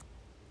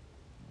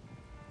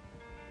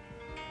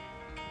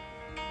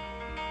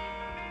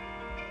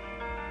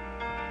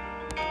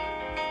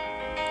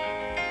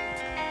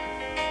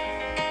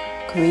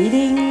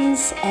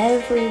Greetings,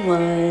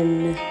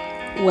 everyone.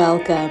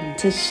 Welcome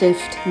to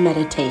Shift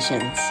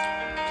Meditations.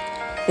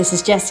 This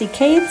is Jessie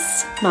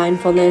Cates,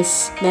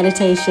 mindfulness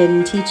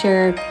meditation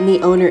teacher and the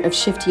owner of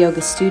Shift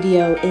Yoga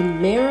Studio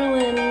in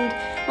Maryland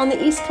on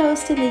the East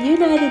Coast in the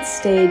United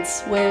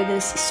States, where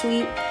this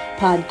sweet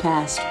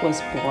podcast was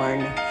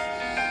born.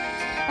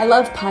 I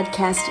love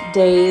podcast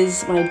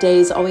days. My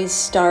days always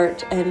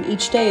start, and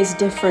each day is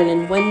different,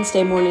 and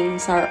Wednesday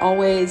mornings are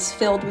always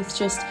filled with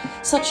just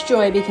such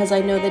joy because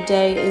I know the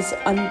day is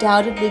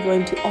undoubtedly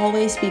going to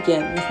always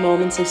begin with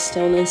moments of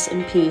stillness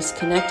and peace,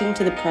 connecting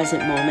to the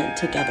present moment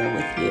together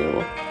with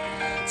you.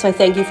 So I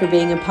thank you for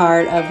being a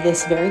part of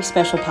this very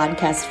special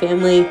podcast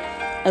family.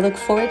 I look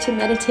forward to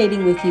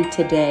meditating with you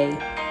today.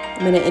 I'm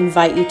going to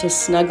invite you to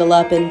snuggle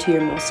up into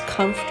your most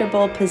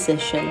comfortable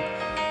position.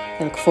 I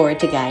look forward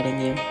to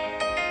guiding you.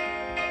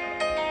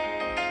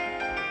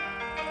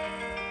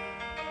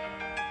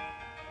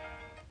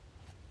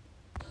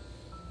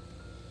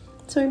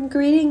 So I'm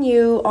greeting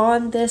you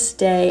on this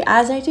day,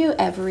 as I do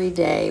every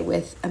day,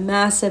 with a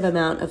massive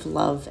amount of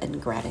love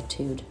and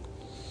gratitude.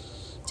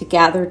 To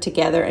gather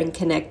together and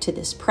connect to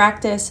this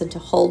practice and to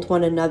hold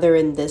one another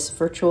in this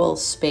virtual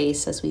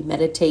space as we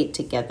meditate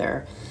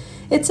together.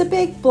 It's a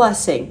big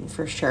blessing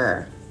for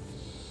sure.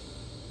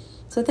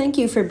 So thank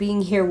you for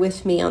being here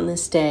with me on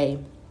this day.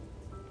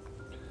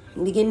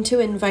 Begin to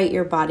invite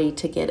your body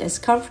to get as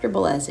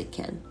comfortable as it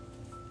can.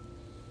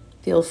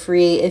 Feel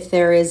free if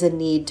there is a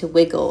need to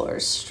wiggle or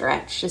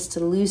stretch, just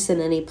to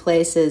loosen any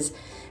places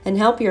and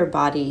help your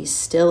body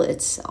still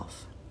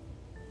itself.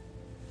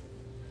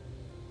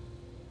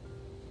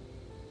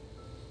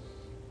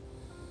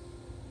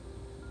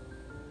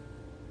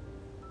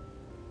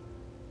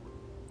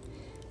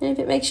 And if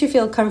it makes you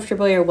feel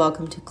comfortable, you're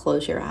welcome to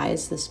close your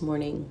eyes this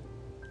morning.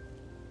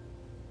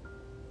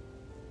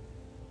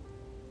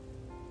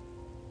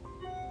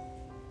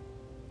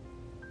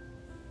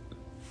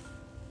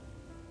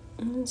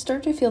 And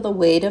start to feel the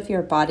weight of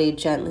your body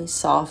gently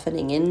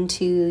softening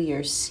into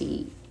your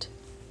seat.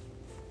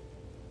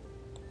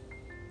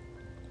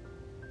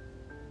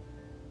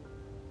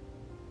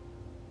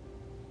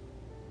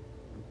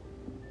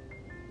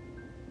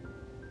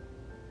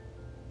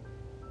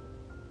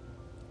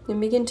 And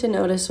begin to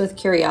notice with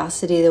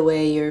curiosity the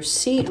way your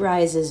seat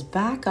rises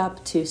back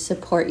up to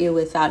support you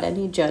without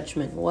any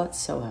judgment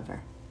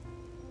whatsoever.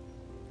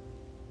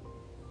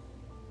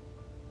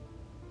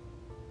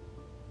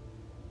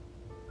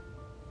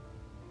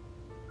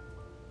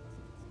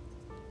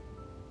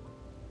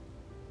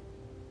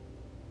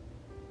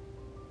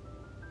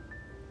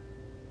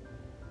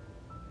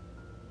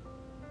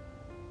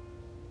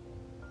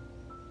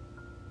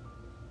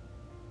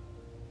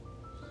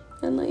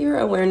 And let your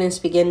awareness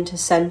begin to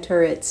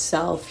center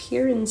itself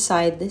here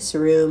inside this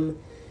room,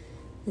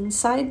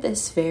 inside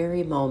this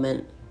very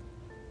moment.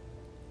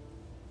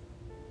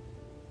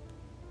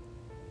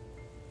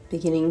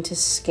 Beginning to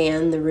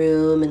scan the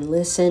room and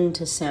listen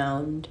to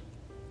sound.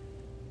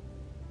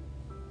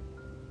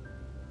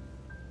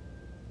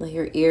 Let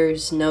your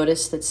ears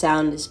notice that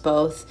sound is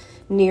both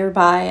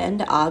nearby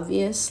and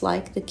obvious,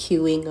 like the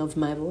cueing of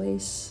my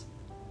voice,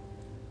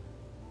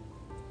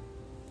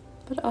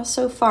 but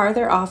also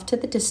farther off to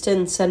the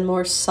distance and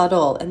more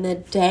subtle. And the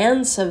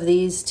dance of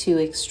these two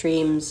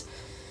extremes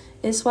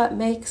is what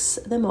makes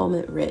the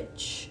moment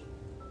rich.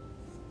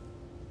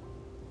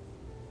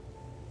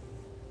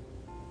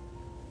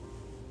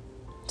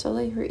 So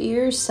let your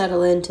ears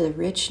settle into the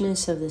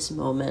richness of this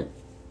moment.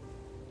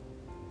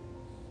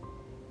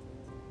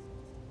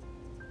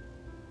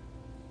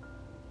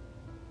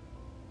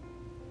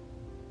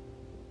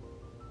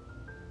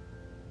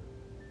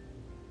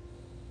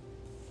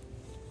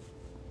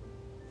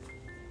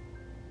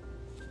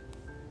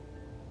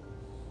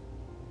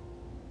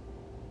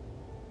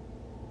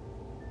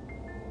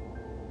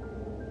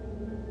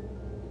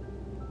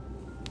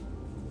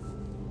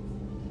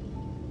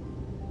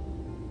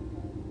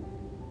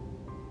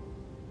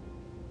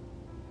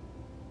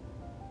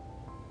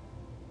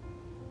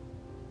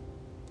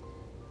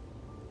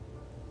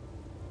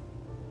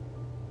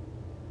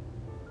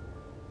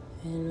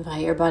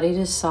 Invite your body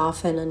to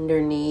soften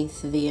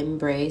underneath the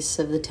embrace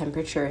of the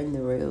temperature in the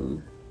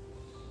room.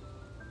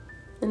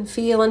 And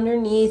feel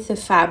underneath the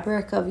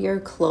fabric of your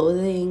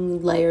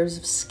clothing, layers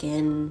of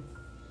skin,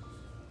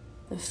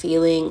 the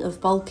feeling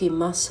of bulky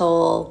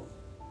muscle,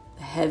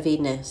 the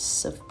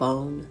heaviness of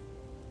bone.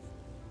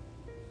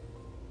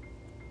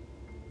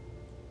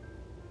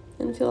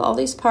 And feel all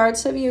these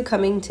parts of you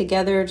coming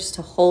together just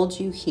to hold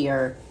you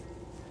here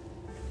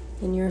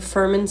in your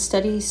firm and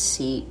steady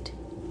seat.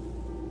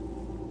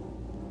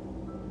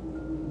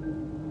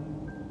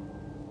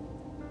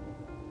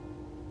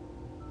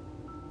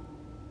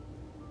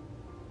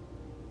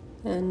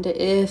 And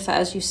if,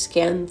 as you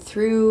scan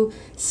through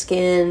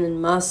skin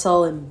and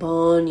muscle and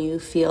bone, you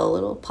feel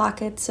little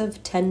pockets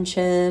of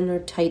tension or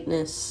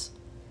tightness,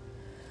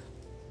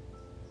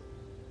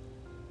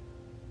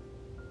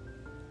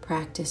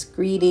 practice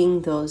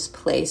greeting those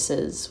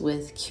places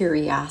with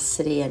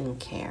curiosity and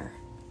care.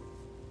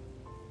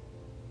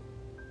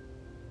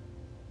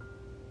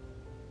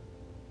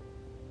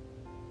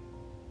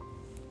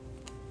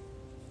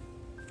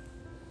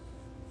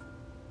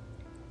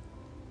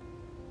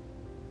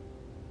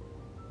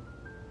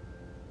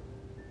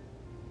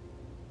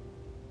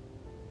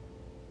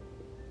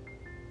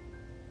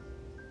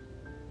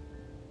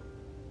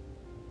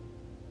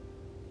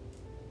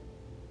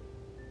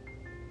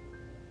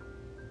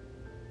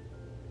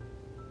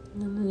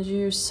 And as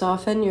you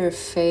soften your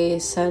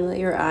face and let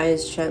your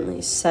eyes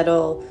gently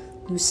settle,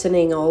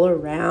 loosening all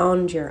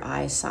around your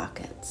eye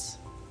sockets,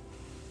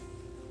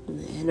 in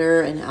the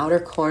inner and outer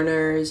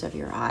corners of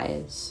your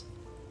eyes.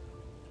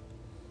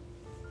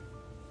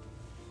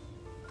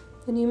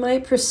 And you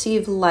might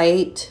perceive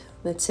light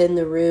that's in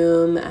the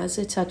room as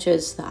it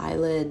touches the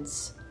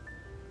eyelids.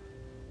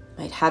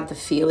 Might have the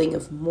feeling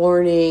of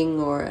morning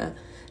or a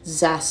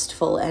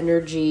zestful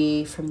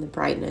energy from the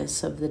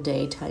brightness of the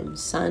daytime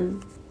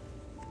sun.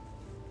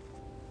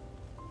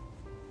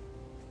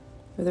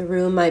 Or the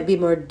room might be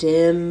more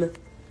dim.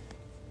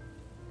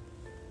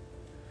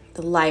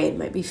 The light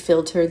might be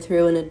filtered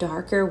through in a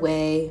darker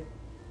way.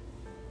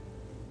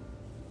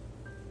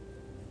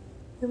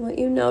 And what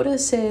you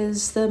notice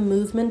is the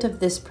movement of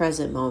this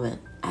present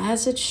moment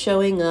as it's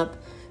showing up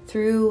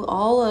through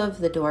all of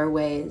the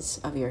doorways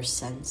of your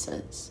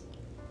senses.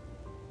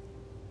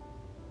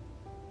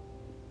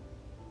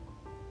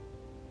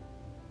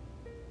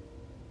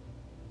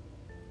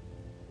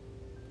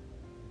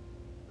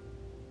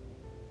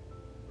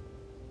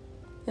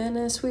 And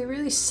as we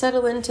really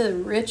settle into the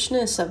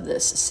richness of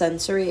this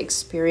sensory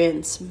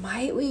experience,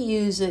 might we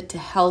use it to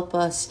help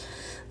us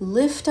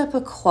lift up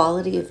a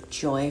quality of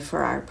joy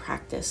for our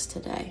practice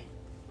today?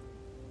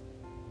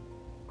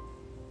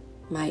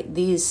 Might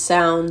these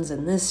sounds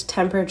and this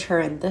temperature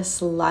and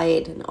this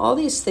light and all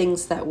these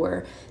things that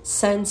we're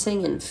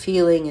sensing and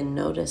feeling and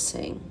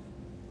noticing,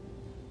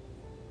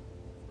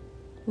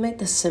 might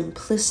the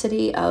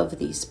simplicity of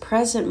these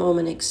present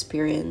moment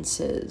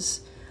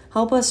experiences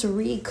help us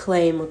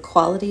reclaim a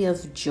quality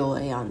of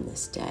joy on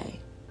this day.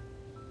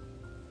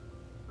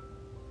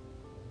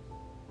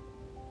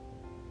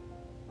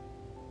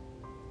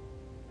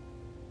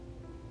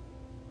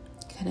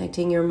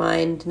 Connecting your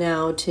mind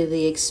now to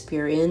the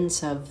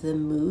experience of the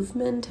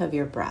movement of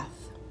your breath.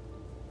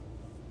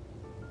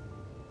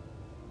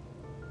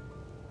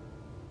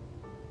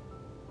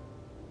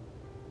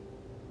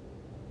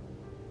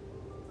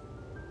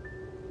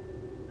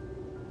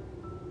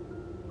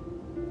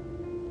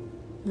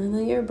 And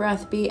let your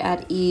breath be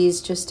at ease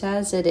just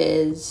as it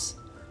is,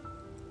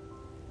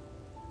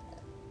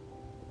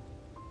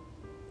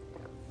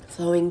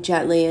 flowing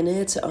gently in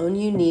its own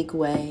unique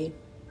way.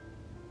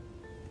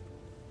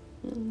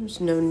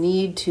 There's no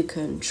need to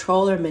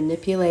control or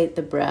manipulate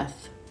the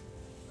breath.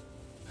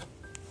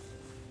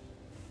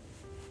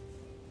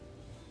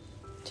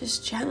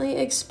 Just gently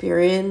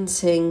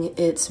experiencing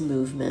its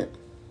movement.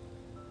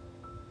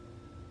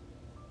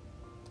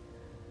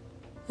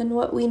 And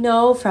what we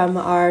know from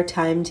our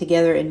time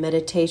together in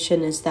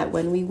meditation is that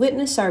when we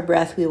witness our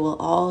breath, we will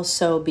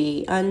also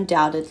be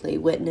undoubtedly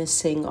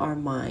witnessing our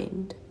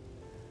mind.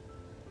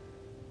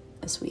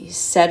 As we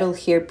settle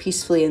here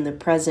peacefully in the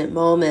present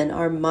moment,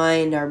 our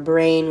mind, our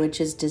brain,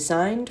 which is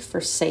designed for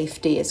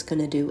safety, is going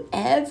to do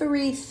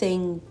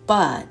everything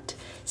but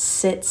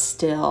sit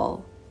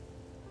still.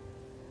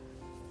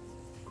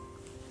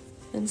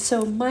 And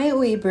so might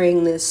we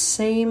bring this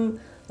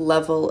same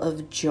level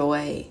of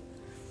joy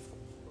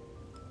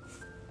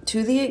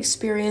to the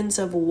experience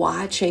of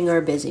watching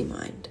our busy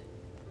mind.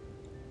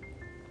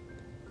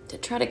 To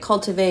try to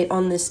cultivate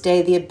on this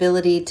day the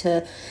ability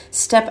to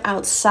step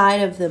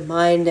outside of the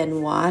mind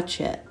and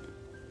watch it,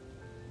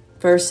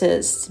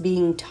 versus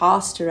being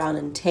tossed around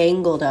and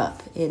tangled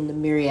up in the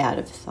myriad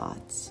of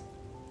thoughts.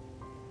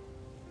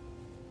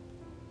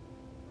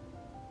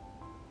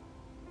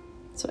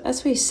 So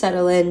as we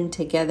settle in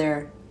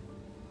together,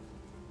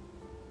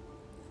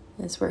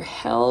 as we're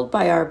held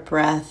by our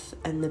breath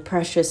and the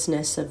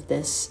preciousness of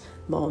this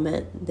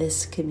moment,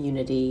 this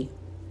community,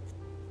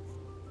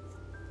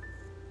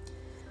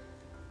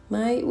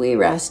 might we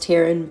rest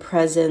here in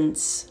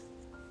presence.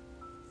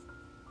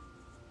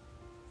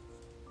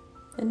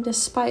 And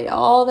despite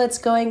all that's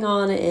going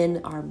on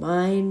in our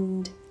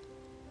mind,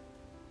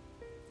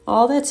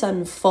 all that's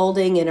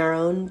unfolding in our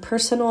own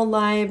personal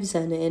lives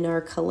and in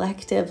our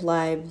collective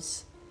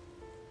lives,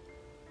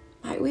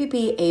 might we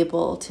be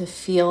able to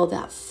feel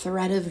that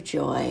thread of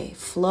joy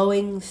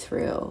flowing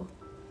through?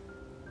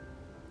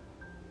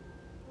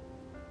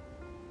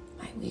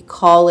 Might we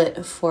call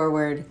it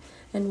forward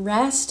and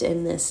rest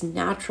in this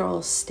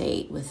natural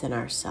state within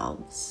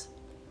ourselves?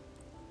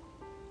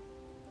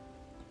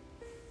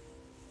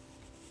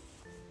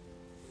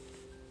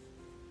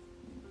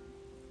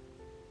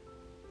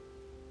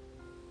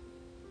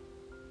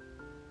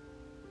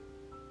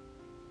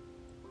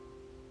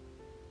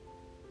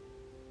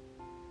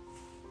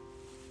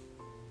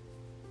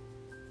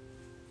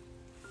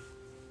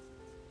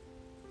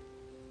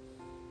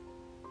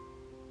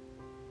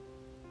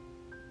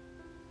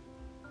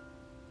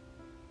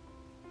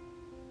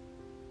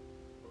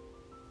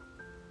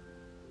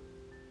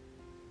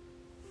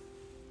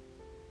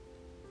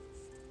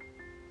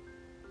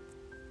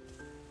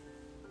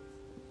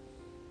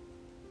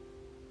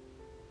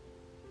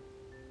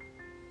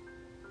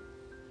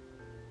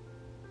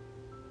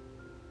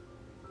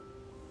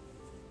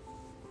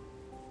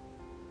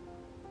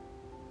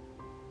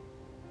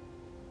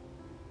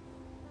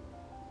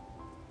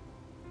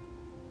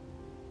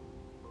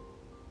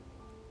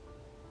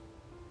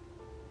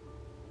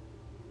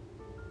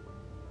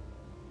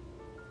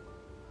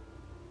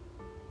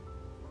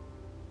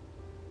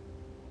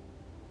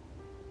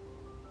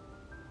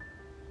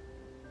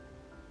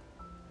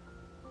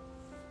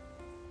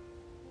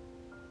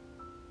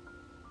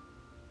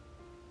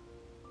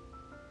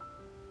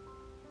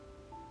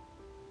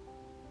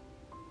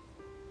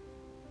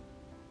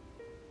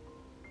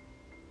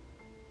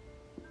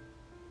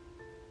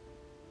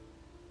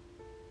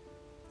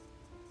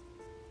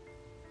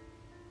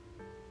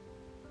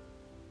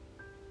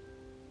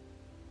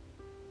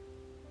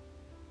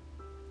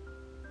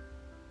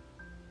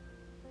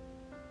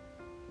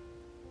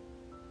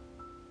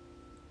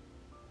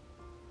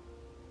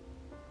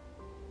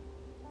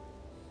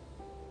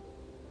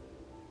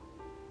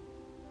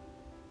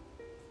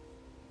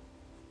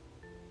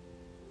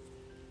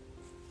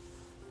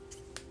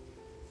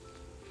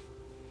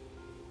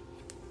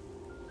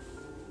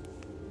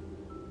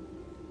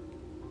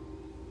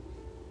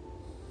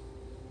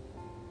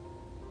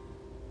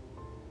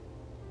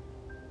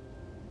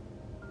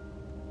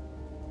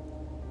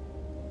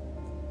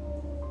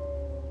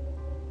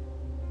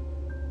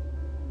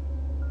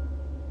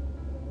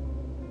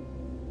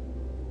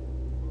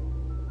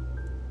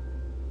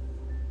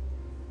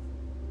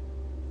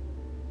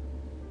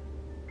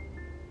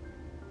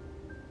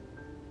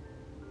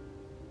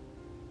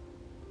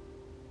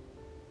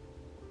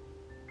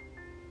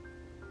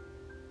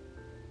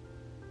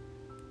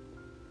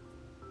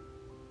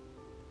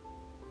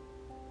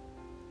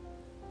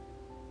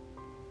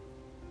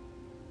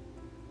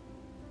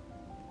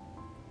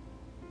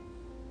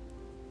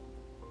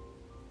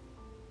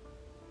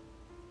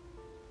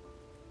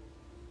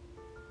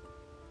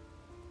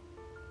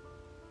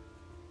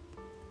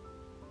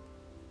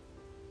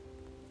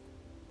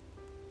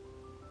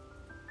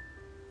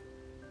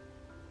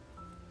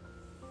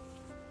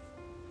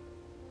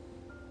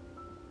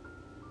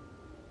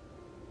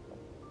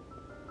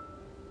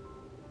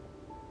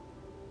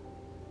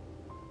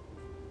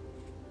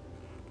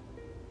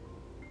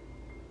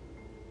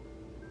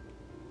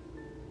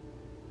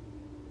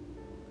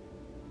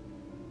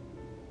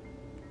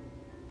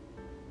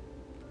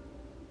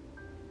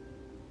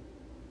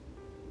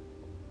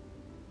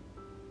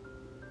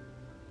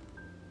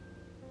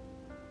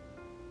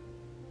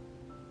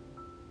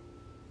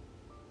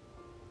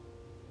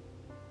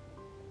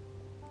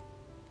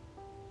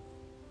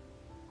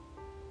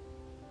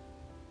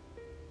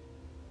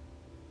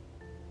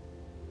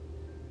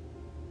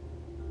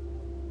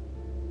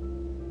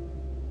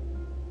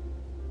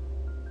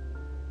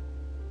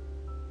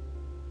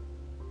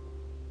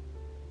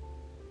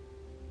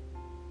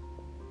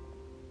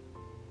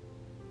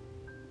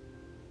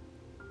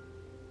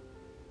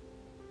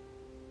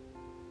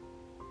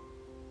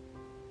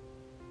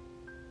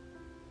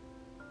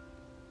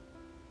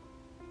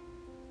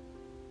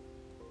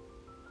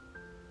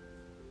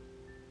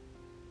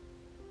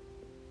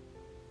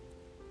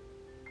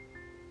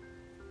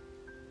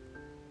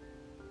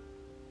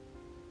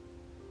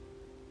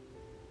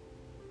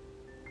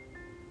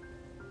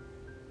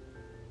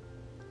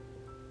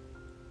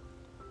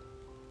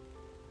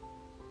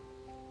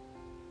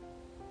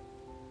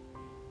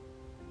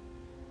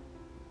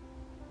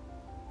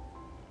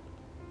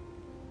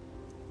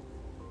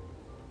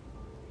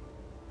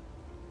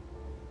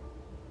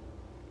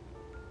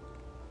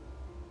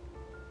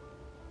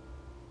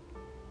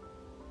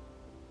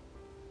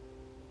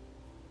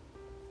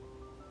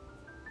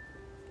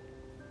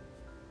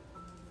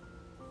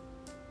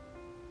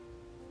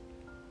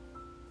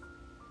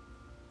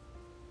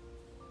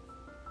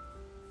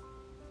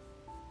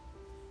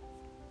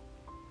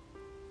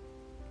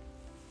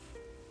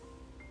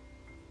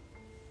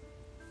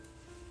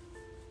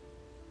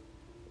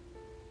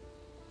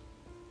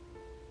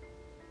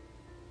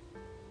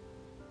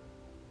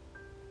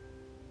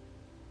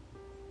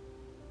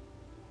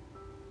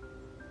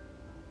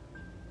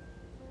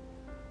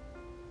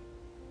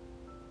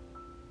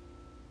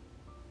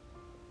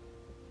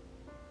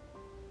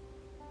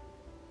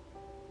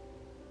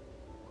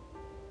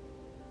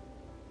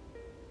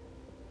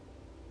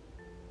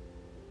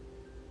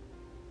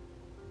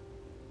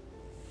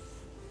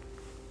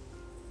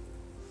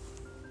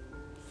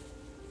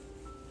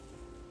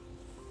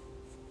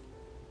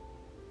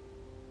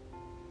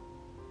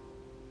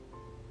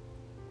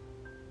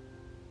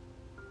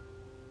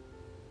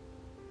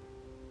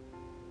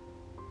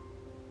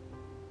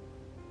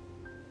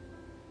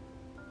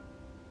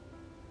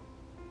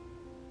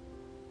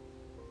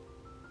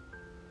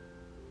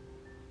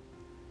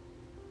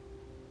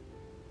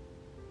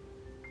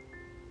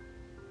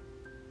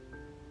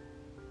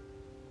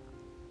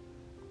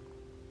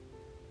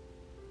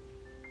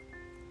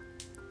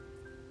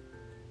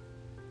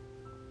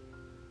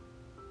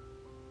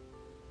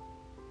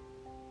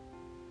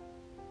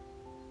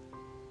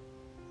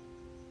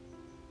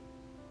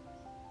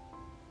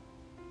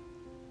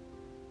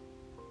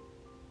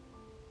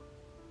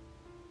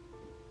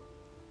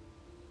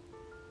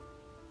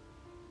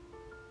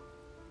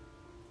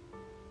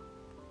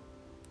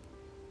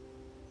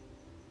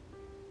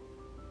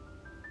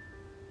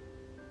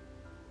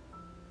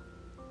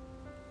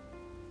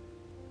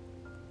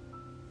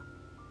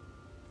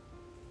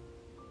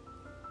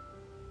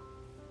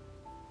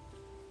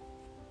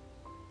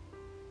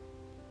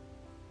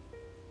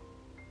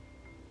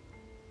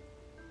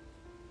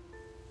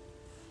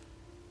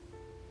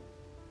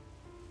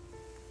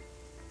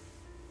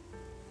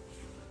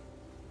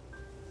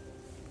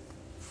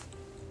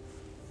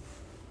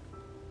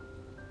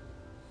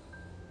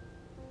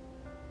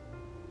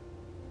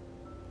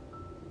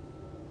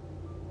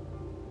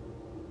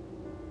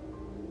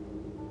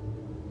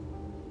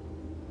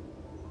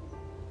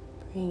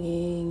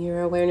 Bringing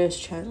your awareness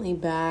gently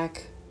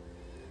back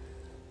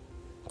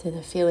to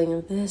the feeling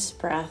of this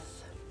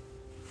breath.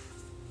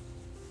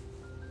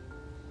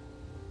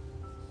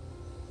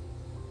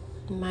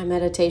 My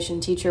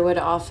meditation teacher would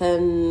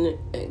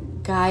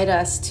often guide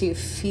us to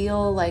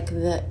feel like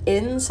the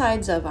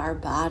insides of our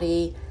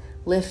body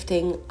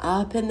lifting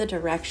up in the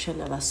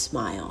direction of a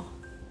smile.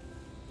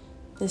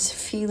 This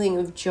feeling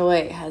of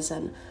joy has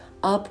an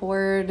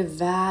upward,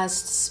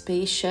 vast,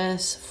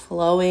 spacious,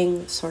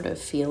 flowing sort of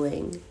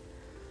feeling.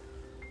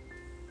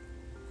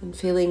 And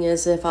feeling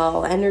as if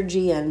all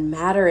energy and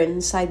matter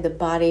inside the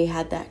body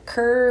had that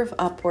curve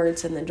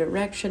upwards in the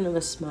direction of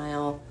a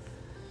smile.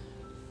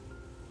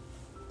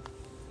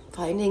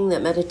 Finding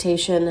that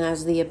meditation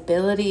has the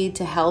ability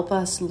to help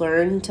us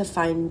learn to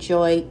find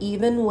joy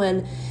even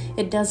when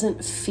it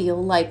doesn't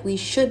feel like we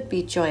should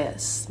be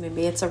joyous.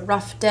 Maybe it's a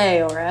rough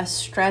day or a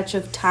stretch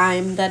of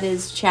time that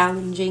is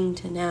challenging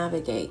to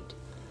navigate.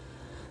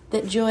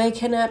 That joy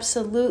can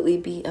absolutely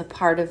be a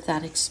part of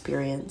that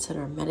experience, and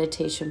our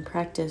meditation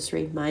practice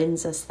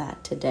reminds us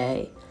that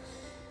today.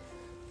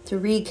 To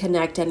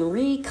reconnect and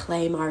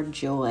reclaim our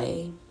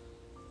joy.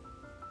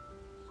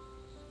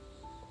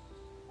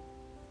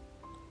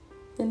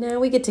 And now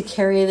we get to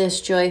carry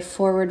this joy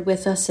forward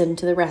with us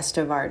into the rest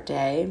of our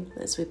day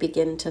as we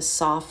begin to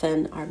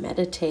soften our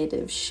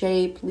meditative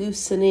shape,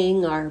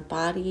 loosening our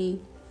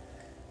body.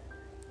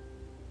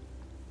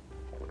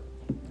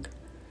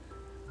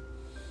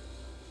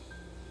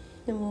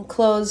 And we'll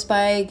close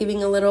by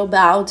giving a little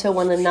bow to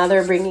one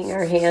another, bringing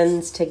our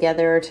hands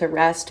together to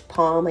rest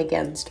palm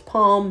against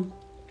palm.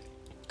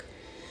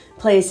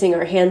 Placing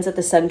our hands at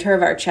the center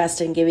of our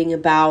chest and giving a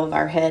bow of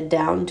our head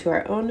down to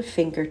our own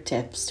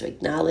fingertips to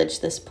acknowledge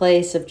this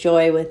place of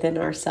joy within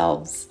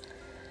ourselves.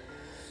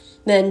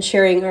 Then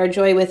sharing our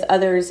joy with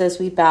others as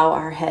we bow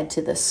our head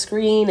to the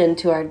screen and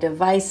to our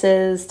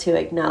devices to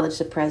acknowledge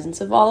the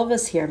presence of all of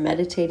us here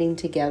meditating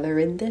together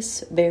in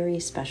this very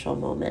special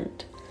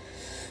moment.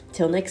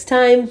 Till next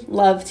time,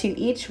 love to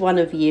each one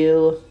of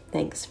you.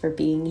 Thanks for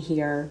being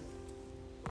here.